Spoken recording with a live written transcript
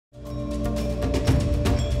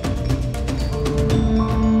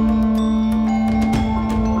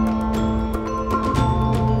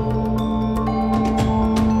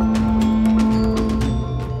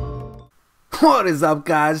What is up,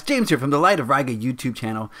 guys? James here from the Light of Riga YouTube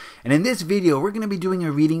channel, and in this video we're going to be doing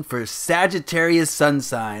a reading for Sagittarius sun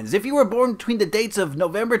signs. If you were born between the dates of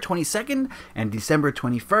November 22nd and December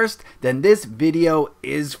 21st, then this video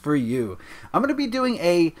is for you. I'm going to be doing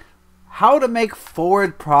a how to make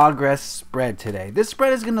forward progress spread today. This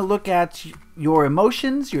spread is going to look at your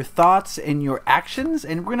emotions, your thoughts, and your actions,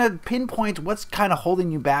 and we're going to pinpoint what's kind of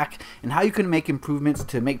holding you back and how you can make improvements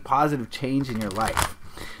to make positive change in your life.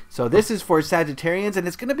 So this is for Sagittarians, and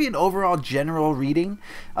it's going to be an overall general reading.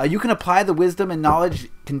 You can apply the wisdom and knowledge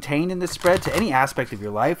contained in this spread to any aspect of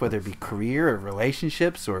your life, whether it be career or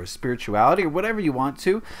relationships or spirituality or whatever you want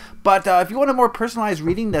to. But if you want a more personalized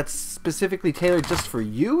reading that's specifically tailored just for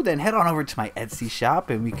you, then head on over to my Etsy shop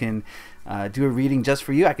and we can do a reading just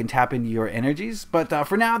for you. I can tap into your energies. But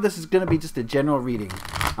for now, this is going to be just a general reading.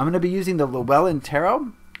 I'm going to be using the Llewellyn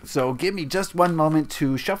Tarot. So give me just one moment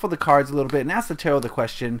to shuffle the cards a little bit and ask the tarot the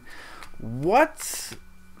question,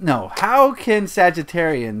 how can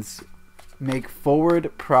Sagittarians make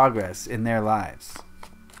forward progress in their lives?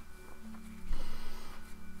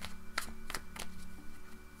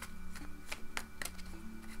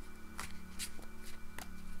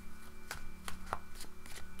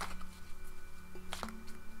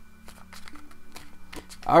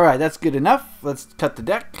 All right, that's good enough. Let's cut the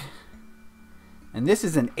deck. And this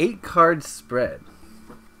is an 8-card spread.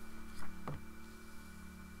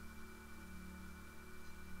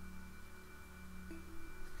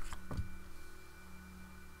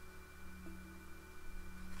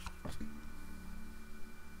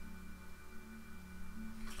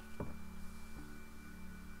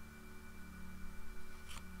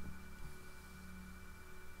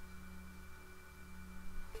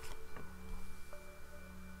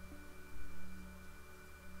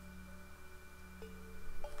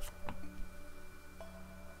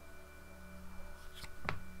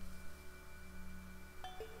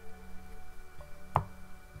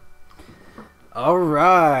 All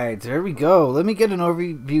right, there we go. Let me get an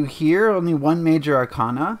overview here. Only one major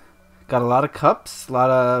arcana. Got a lot of cups, we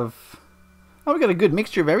got a good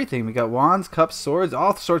mixture of everything. We got wands, cups, swords,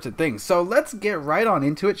 all sorts of things. So let's get right on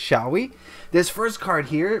into it, shall we? This first card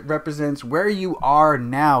here represents where you are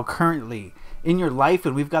now, currently, in your life,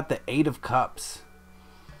 and we've got the 8 of Cups.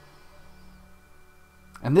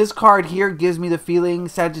 And this card here gives me the feeling,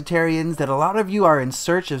 Sagittarians, that a lot of you are in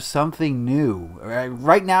search of something new.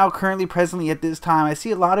 Right now, currently, presently, at this time, I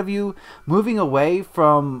see a lot of you moving away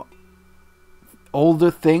from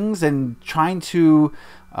older things and trying to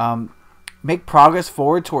make progress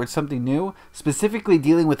forward towards something new, specifically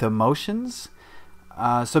dealing with emotions.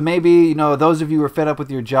 So maybe, those of you who are fed up with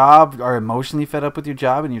your job, are emotionally fed up with your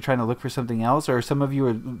job, and you're trying to look for something else. Or some of you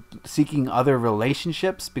are seeking other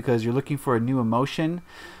relationships because you're looking for a new emotion,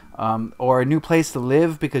 or a new place to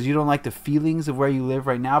live because you don't like the feelings of where you live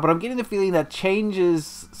right now. But I'm getting the feeling that change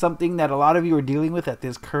is something that a lot of you are dealing with at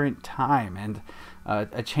this current time, and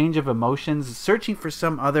a change of emotions, searching for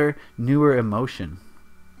some other newer emotion.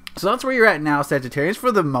 So that's where you're at now, Sagittarius,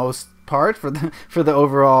 for the most part, for the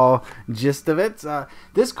overall gist of it.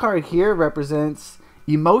 This card here represents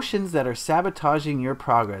emotions that are sabotaging your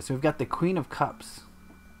progress. We've got the Queen of Cups.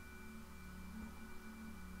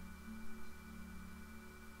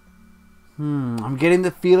 I'm getting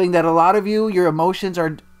the feeling that a lot of you, your emotions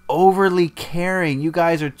are overly caring. You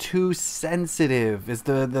guys are too sensitive is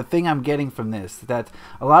the thing I'm getting from this. That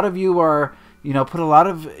a lot of you are, put a lot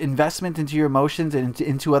of investment into your emotions and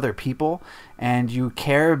into other people, and you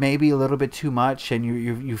care maybe a little bit too much, and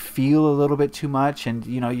you feel a little bit too much, and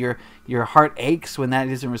your heart aches when that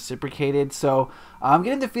isn't reciprocated. So I'm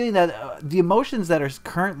getting the feeling that the emotions that are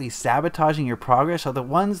currently sabotaging your progress are the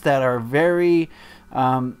ones that are very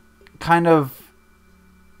kind of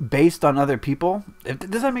based on other people.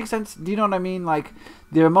 Does that make sense? Do you know what I mean? Like,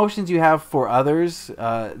 the emotions you have for others,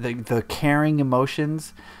 the caring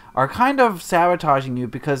emotions, are kind of sabotaging you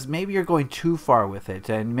because maybe you're going too far with it,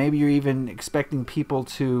 and maybe you're even expecting people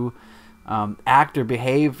to act or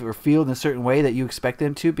behave or feel in a certain way that you expect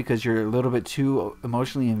them to because you're a little bit too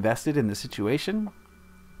emotionally invested in the situation.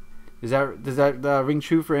 Does that ring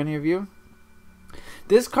true for any of you?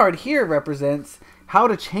 This card here represents how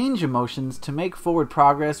to change emotions to make forward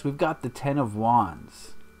progress. We've got the 10 of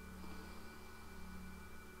Wands.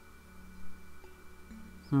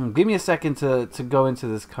 Give me a second to go into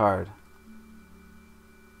this card.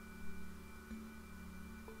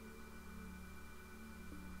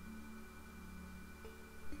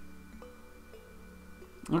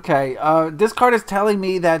 Okay, this card is telling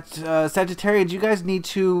me that Sagittarians, you guys need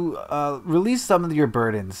to release some of your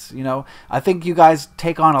burdens. You know, I think you guys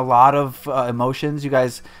take on a lot of emotions. You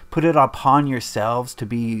guys put it upon yourselves to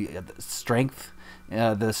be strength,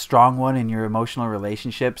 the strong one in your emotional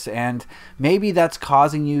relationships, and maybe that's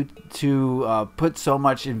causing you to put so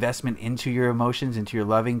much investment into your emotions, into your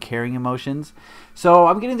loving, caring emotions. So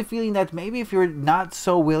I'm getting the feeling that maybe if you're not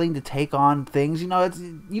so willing to take on things, you know,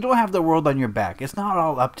 you don't have the world on your back. It's not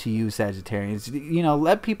all up to you, Sagittarians. You know,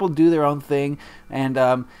 let people do their own thing, and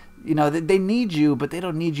you know, they need you, but they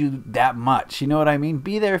don't need you that much. You know what I mean?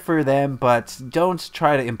 Be there for them, but don't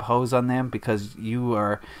try to impose on them because you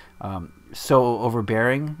are so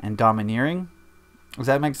overbearing and domineering. Does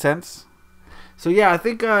that make sense? So yeah, I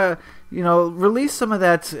think you know, release some of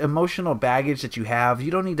that emotional baggage that you have.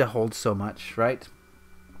 You don't need to hold so much, right?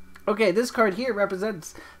 Okay, this card here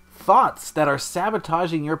represents thoughts that are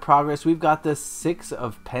sabotaging your progress. We've got the Six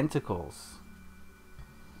of Pentacles.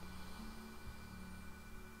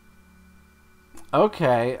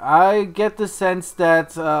 Okay, I get the sense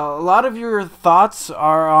that a lot of your thoughts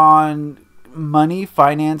are on money,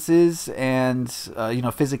 finances, and you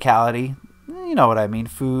know, physicality. You know what I mean: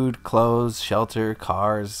 food, clothes, shelter,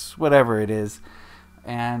 cars, whatever it is.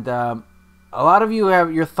 And a lot of you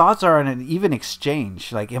have your thoughts are on an even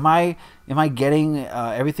exchange. Like, am I getting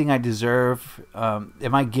everything I deserve?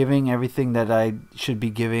 Am I giving everything that I should be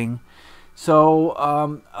giving?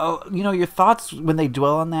 So, you know, your thoughts, when they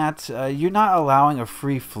dwell on that, you're not allowing a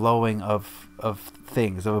free flowing of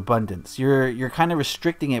things, of abundance. You're kind of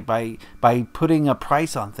restricting it by putting a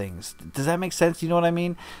price on things. Does that make sense? You know what I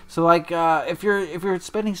mean? So, like, if you're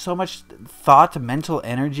spending so much thought, mental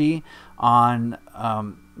energy on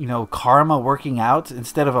you know, karma working out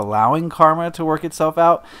instead of allowing karma to work itself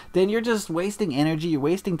out, then you're just wasting energy, you're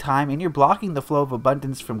wasting time, and you're blocking the flow of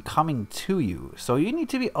abundance from coming to you. So you need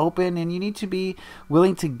to be open, and you need to be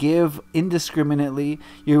willing to give indiscriminately.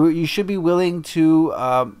 You should be willing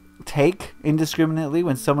to take indiscriminately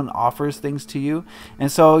when someone offers things to you.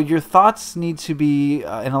 And so your thoughts need to be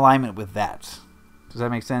in alignment with that. Does that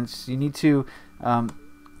make sense? You need to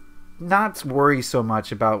not worry so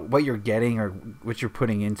much about what you're getting or what you're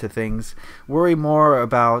putting into things. Worry more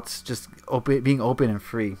about just being open and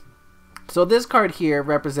free. So this card here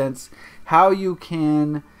represents how you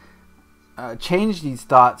can change these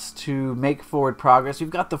thoughts to make forward progress. You've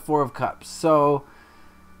got the Four of Cups. So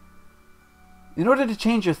in order to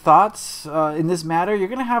change your thoughts in this matter, you're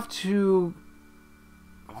going to have to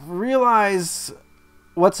realize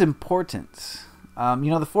what's important.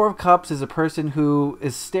 You know, the Four of Cups is a person who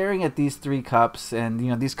is staring at these three cups, and,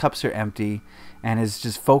 you know, these cups are empty, and is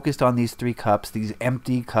just focused on these three cups, these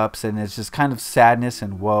empty cups, and it's just kind of sadness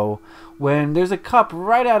and woe. When there's a cup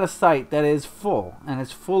right out of sight that is full, and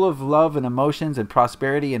it's full of love and emotions and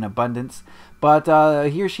prosperity and abundance, but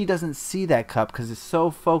he or she doesn't see that cup because it's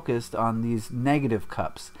so focused on these negative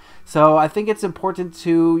cups. So I think it's important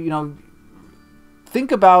to, you know,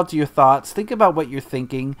 think about your thoughts, think about what you're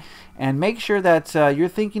thinking, and make sure that you're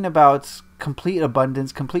thinking about complete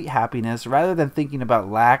abundance, complete happiness, rather than thinking about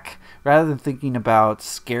lack, rather than thinking about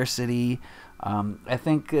scarcity. I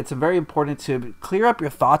think it's very important to clear up your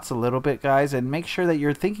thoughts a little bit, guys, and make sure that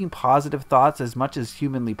you're thinking positive thoughts as much as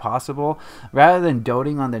humanly possible, rather than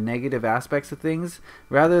doting on the negative aspects of things,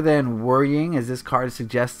 rather than worrying, as this card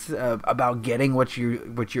suggests, about getting what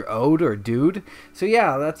you're owed or dued. So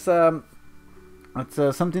yeah, that's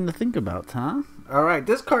something to think about, huh? All right,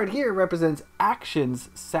 this card here represents actions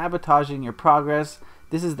sabotaging your progress.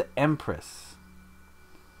 This is the Empress.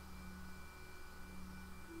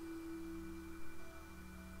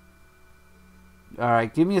 All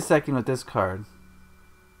right, give me a second with this card.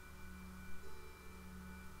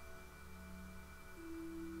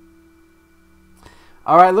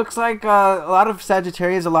 All right, looks like a lot of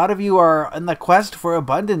Sagittarius, a lot of you are in the quest for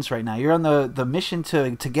abundance right now. You're on the mission to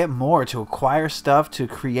get more, to acquire stuff, to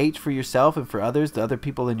create for yourself and for others, the other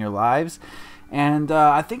people in your lives. And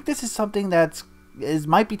I think this is something that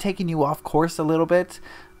might be taking you off course a little bit.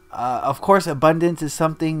 Of course, abundance is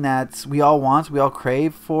something that we all want, we all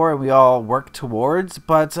crave for, and we all work towards.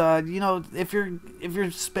 But you know, if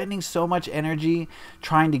you're spending so much energy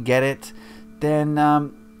trying to get it,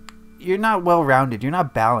 then you're not well-rounded, you're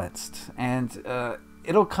not balanced, and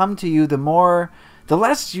it'll come to you the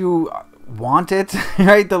less you want it,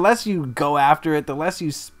 right? The less you go after it, the less you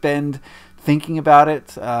spend thinking about it,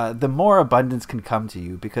 the more abundance can come to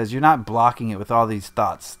you, because you're not blocking it with all these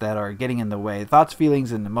thoughts that are getting in the way. Thoughts,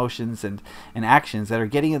 feelings, and emotions and actions that are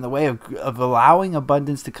getting in the way of allowing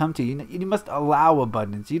abundance to come to you. You must allow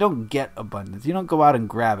abundance. You don't get abundance. You don't go out and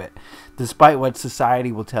grab it, despite what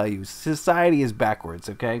society will tell you. Society is backwards,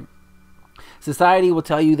 okay? Society will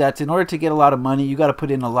tell you that in order to get a lot of money, you got to put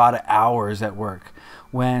in a lot of hours at work.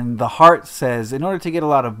 When the heart says, in order to get a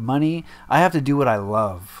lot of money, I have to do what I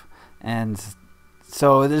love. And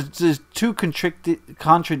so there's two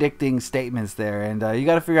contradicting statements there, and you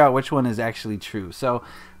got to figure out which one is actually true. So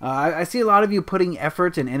I see a lot of you putting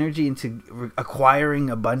effort and energy into acquiring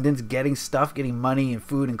abundance, getting stuff, getting money and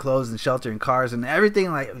food and clothes and shelter and cars and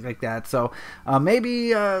everything like that. So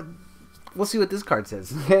maybe we'll see what this card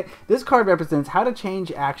says. Okay, this card represents how to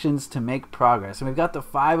change actions to make progress, and we've got the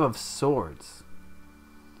 5 of Swords.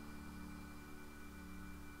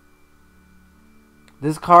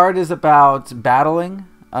 This card is about battling,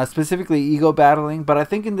 specifically ego battling, but I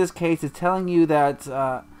think in this case it's telling you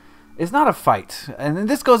that it's not a fight. And then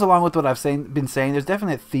this goes along with what I've been saying. There's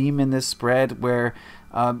definitely a theme in this spread where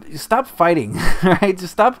stop fighting, right?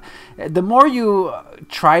 Just stop. The more you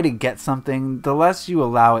try to get something, the less you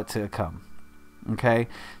allow it to come. Okay?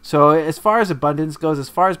 So as far as abundance goes, as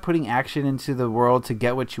far as putting action into the world to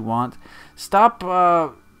get what you want, stop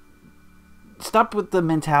with the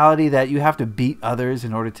mentality that you have to beat others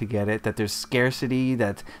in order to get it, that there's scarcity,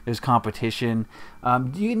 that there's competition.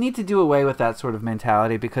 You need to do away with that sort of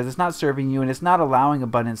mentality, because it's not serving you and it's not allowing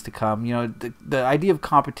abundance to come. You know, the idea of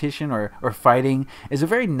competition or fighting is a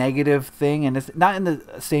very negative thing, and it's not in the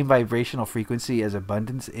same vibrational frequency as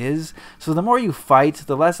abundance is. So the more you fight,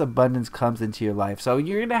 the less abundance comes into your life. So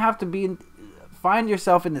you're going to have to find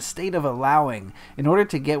yourself in the state of allowing in order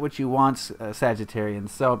to get what you want, Sagittarians.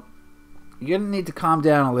 So you're going to need to calm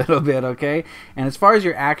down a little bit, okay? And as far as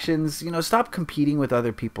your actions, stop competing with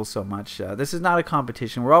other people so much. This is not a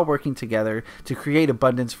competition. We're all working together to create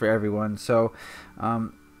abundance for everyone. So I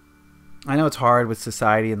know it's hard with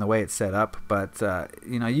society and the way it's set up, but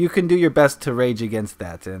you can do your best to rage against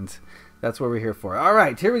that, and that's what we're here for. All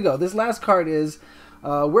right, here we go. This last card is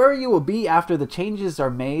where you will be after the changes are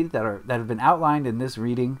made that have been outlined in this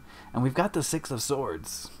reading. And we've got the 6 of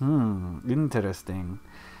Swords. Interesting.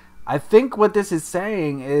 I think what this is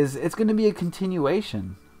saying is it's going to be a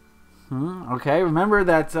continuation. Okay, remember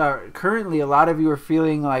that currently a lot of you are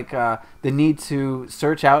feeling like the need to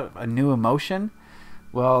search out a new emotion.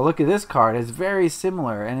 Well, look at this card. It's very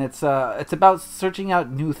similar, and it's about searching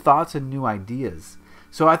out new thoughts and new ideas.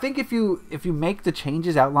 So I think if you make the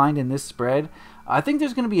changes outlined in this spread, I think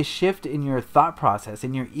there's going to be a shift in your thought process,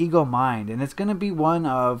 in your ego mind, and it's going to be one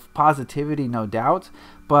of positivity, no doubt,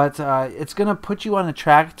 but it's going to put you on a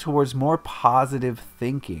track towards more positive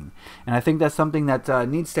thinking. And I think that's something that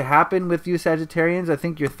needs to happen with you, Sagittarians. I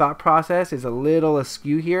think your thought process is a little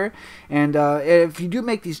askew here, and if you do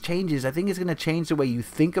make these changes, I think it's going to change the way you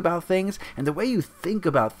think about things, and the way you think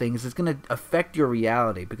about things is going to affect your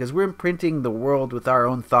reality, because we're imprinting the world with our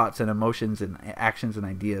own thoughts and emotions and actions and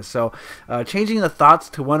ideas. So changing the thoughts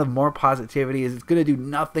to one of more positivity is going to do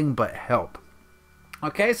nothing but help.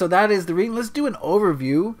 Okay, so that is the reading. Let's do an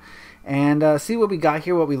overview and see what we got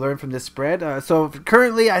here, what we learned from this spread. So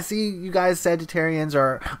currently, I see you guys, Sagittarians,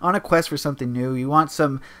 are on a quest for something new. You want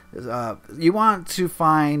you want to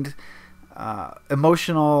find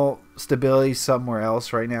emotional stability somewhere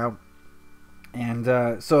else right now.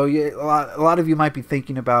 And so a lot of you might be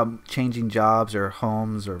thinking about changing jobs or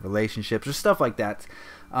homes or relationships or stuff like that.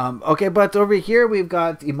 Okay, but over here we've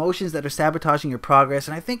got emotions that are sabotaging your progress,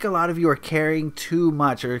 and I think a lot of you are caring too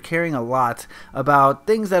much or caring a lot about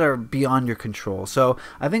things that are beyond your control. So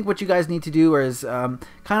I think what you guys need to do is kind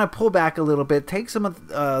of pull back a little bit, take some of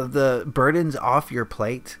the burdens off your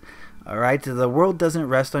plate. All right, the world doesn't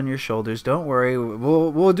rest on your shoulders. Don't worry,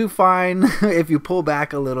 we'll do fine if you pull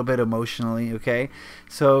back a little bit emotionally. Okay,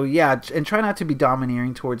 so yeah, and try not to be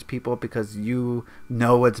domineering towards people because you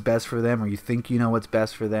know what's best for them, or you think you know what's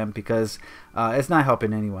best for them, because it's not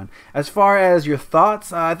helping anyone. As far as your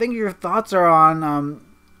thoughts, I think your thoughts are on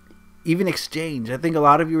even exchange. I think a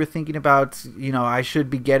lot of you are thinking about, I should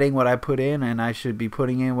be getting what I put in, and I should be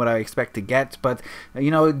putting in what I expect to get. But,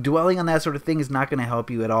 dwelling on that sort of thing is not going to help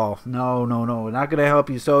you at all. No, not going to help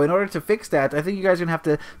you. So in order to fix that, I think you guys are going to have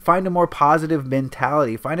to find a more positive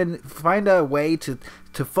mentality. Find a way to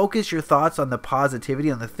to focus your thoughts on the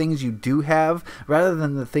positivity, on the things you do have, rather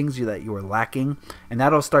than the things that you are lacking. And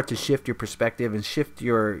that'll start to shift your perspective and shift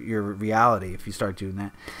your reality if you start doing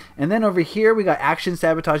that. And then over here, we got action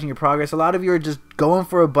sabotaging your progress. A lot of you are just going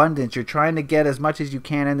for abundance. You're trying to get as much as you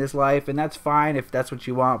can in this life, and that's fine if that's what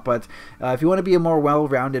you want. But if you want to be a more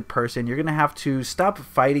well-rounded person, you're going to have to stop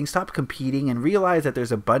fighting, stop competing, and realize that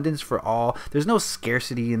there's abundance for all. There's no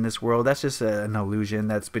scarcity in this world. That's just an illusion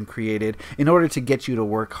that's been created in order to get you to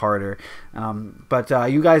work harder. But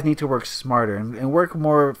you guys need to work smarter and work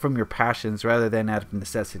more from your passions rather than out of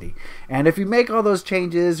necessity. And if you make all those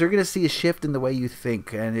changes, you're going to see a shift in the way you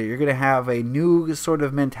think, and you're going to have a new sort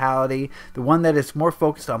of mentality, the one that is more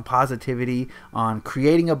focused on positivity, on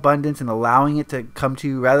creating abundance and allowing it to come to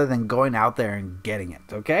you rather than going out there and getting it.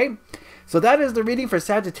 Okay? So that is the reading for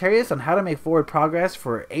Sagittarius on how to make forward progress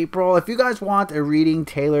for April. If you guys want a reading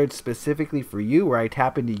tailored specifically for you, where I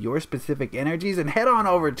tap into your specific energies, and head on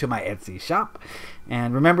over to my Etsy shop.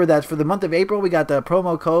 And remember that for the month of April, we got the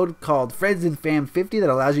promo code called FriendsandFam50 that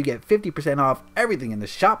allows you to get 50% off everything in the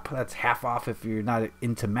shop. That's half off if you're not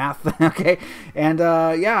into math. Okay. And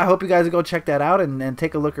yeah, I hope you guys will go check that out and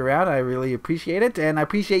take a look around. I really appreciate it. And I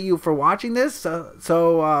appreciate you for watching this.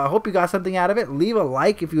 I hope you got something out of it. Leave a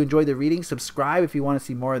like if you enjoyed the reading. Subscribe if you want to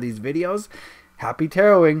see more of these videos. Happy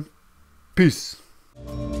taroting. Peace.